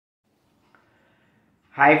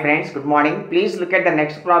Hi friends, good morning. Please look at the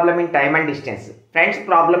next problem in time and distance. Friends,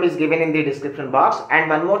 problem is given in the description box. And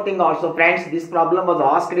one more thing also friends, this problem was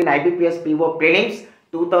asked in IBPS PO Prelims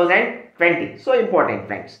 2020. So important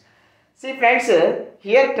friends. See friends,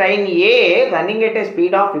 here train A running at a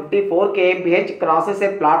speed of 54 kmph crosses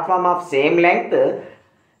a platform of same length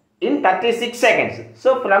in 36 seconds.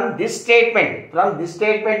 So from this statement, by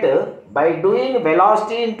doing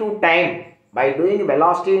velocity into time,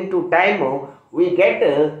 we get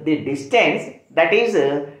the distance. That is,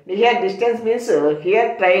 here distance means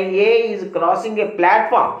here train A is crossing a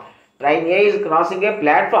platform.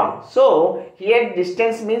 So here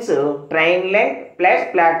distance means train length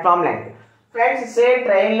plus platform length. Friends, say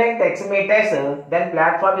train length x meters, then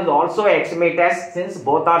platform is also x meters since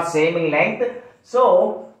both are same in length.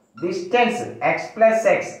 So distance x plus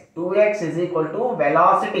x, 2x is equal to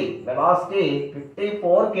velocity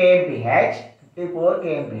 54 kmph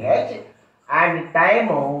and time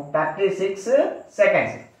 36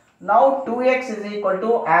 seconds. Now 2x is equal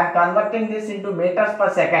to, I am converting this into meters per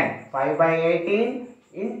second, 5 by 18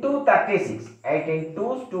 into 36, 18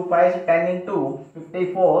 2s, 2 5s, 10 into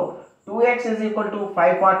 54, 2x is equal to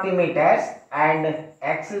 540 meters and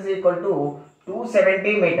x is equal to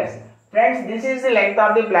 270 meters. Friends, this is the length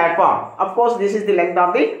of the platform. Of course, this is the length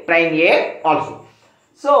of the train A also.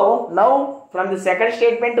 So, now from the second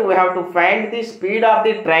statement, we have to find the speed of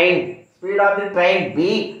the train. Speed of the train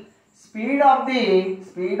B. Speed of the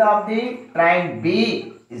train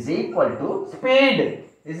B is equal to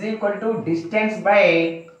distance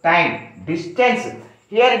by time. Distance.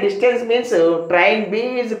 Here distance means train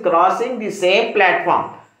B is crossing the same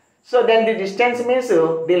platform. So then the distance means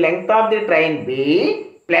the length of the train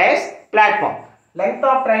B plus platform. Length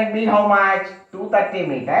of train B how much? 230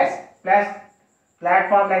 meters plus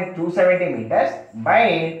platform length 270 meters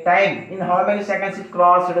by time. In how many seconds it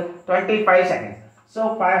crossed? 25 seconds.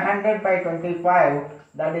 So 500 by 25,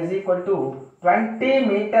 that is equal to 20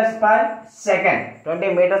 meters per second.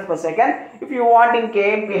 20 meters per second. If you want in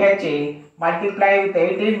kmph, multiply with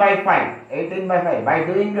 18 by 5. 18 by 5. By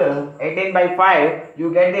doing 18 by 5,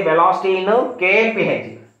 you get the velocity in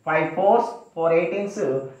kmph. 5 4s, 4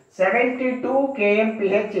 18s, 72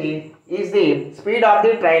 kmph is the speed of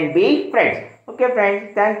the train B, friends. Okay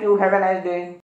friends, thank you. Have a nice day.